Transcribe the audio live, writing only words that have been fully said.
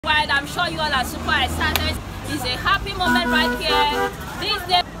sure you all are super excited. It's a happy moment right here. This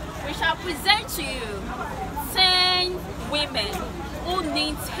day we shall present to you 10 women who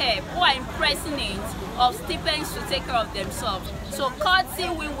need help, who are in pressing need of stipends to take care of themselves. So courtesy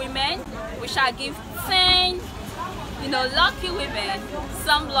women, we shall give 10 lucky women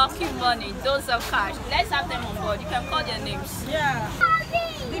some lucky money, those of cash. Let's have them on board. You can call their names. Yeah.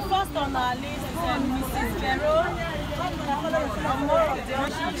 The first on our list is Mrs. Vero.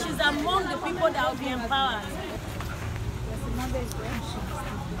 She's among the people that will be empowered.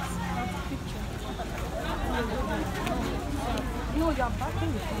 You are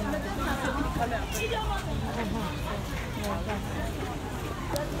backing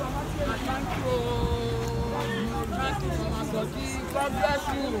God bless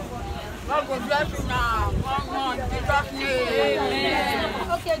you. God will bless you now. Come on, Jesus' name.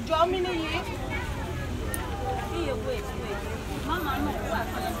 Amen. Okay, Germany. Wait. Mama, no.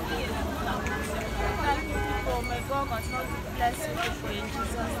 May God continue to bless you in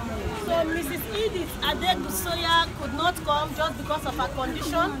Jesus' name. So Mrs. Edith Adegusoya could not come just because of her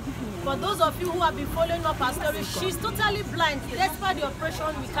condition. For those of you who have been following up her story, she's totally blind. Despite the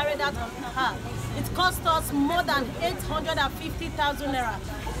operation we carried out on her, it cost us more than 850,000 naira.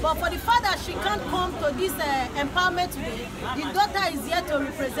 But for the fact that she can't come to this empowerment today, the daughter is here to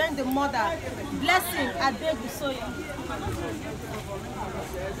represent the mother. Blessing Adegusoya.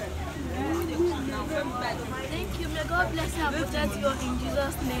 Thank you. May God bless you and protect you in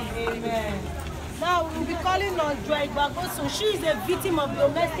Jesus' name. Amen. Now we'll be calling on Joy Bagoso. She is a victim of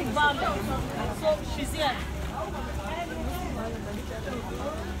domestic violence. So she's here.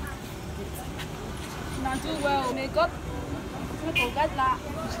 Now do well. May God protect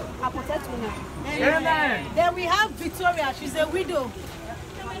you now. Amen. Then we have Victoria. She's a widow.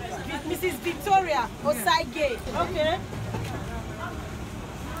 Mrs. Victoria Osaige. Okay.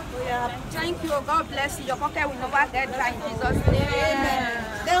 Thank you. God bless you. Your pocket will never get dry in Jesus' name. Amen.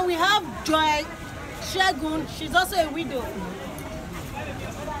 Then we have Joy Shegun. She's also a widow.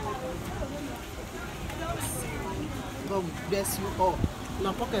 God bless you all.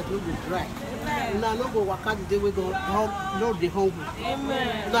 My pocket will be dry. Now no go work out the day we go no be hungry.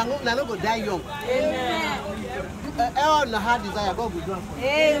 Amen. Now no go die young. Amen. All the hard desire God will do for you.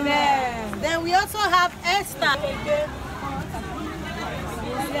 Amen. Then we also have Esther.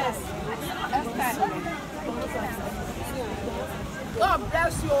 Yes. God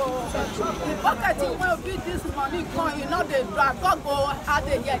bless you. The pocket will be this money come, you know they drag. God go add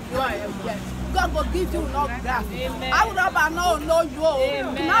the yet. God will give you no grass. I would have know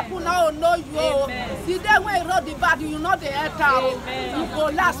you. Napu know you. The day when you wrote the bad, you know the enter. You go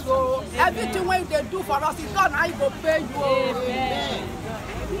last. Everything when they do for us is done. I go pay you. Amen.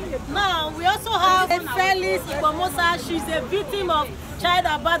 Now we also have Felix Ipomosa. She's a victim of child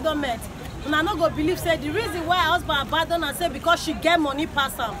abandonment. And I no go believe say the reason why her husband abandoned her say because she get money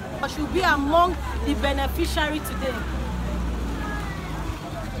pass her. But she'll be among the beneficiary today.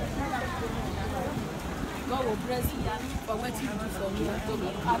 God will bless you for what you do for me.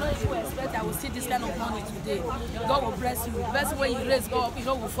 I don't even expect I will see this kind of money today. God will bless you. Bless when you raise God up, you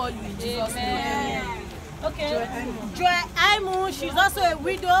know will fall you in Jesus' name. Okay. Joy Aimu, she's also a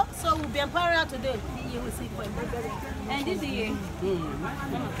widow, so we'll be empowering her today. And this year,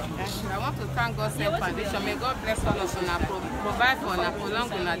 I want to thank Godsent Foundation. May God bless all of us and provide for and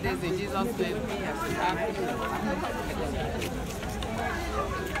prolong our days in Jesus' name.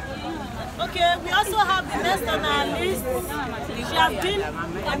 Okay, we also have the next on our list. She has been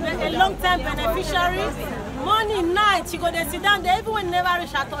a long-time beneficiary. Morning, night, she go there, sit down there. Everyone never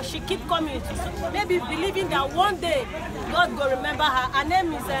reach her top. She keep coming. Maybe believing that one day God will remember her. Her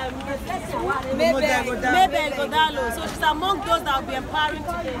name is Mabel Godalo. So she's among those that will be empowering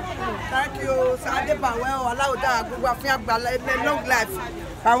today. Thank you. Long life.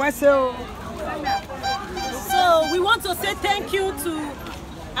 So we want to say thank you to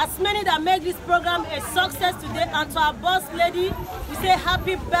as many that make this program a success today, and to our boss lady, we say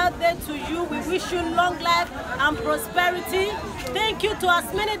happy birthday to you. We wish you long life and prosperity. Thank you to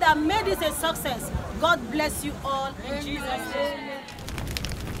as many that made this a success. God bless you all in Jesus' name.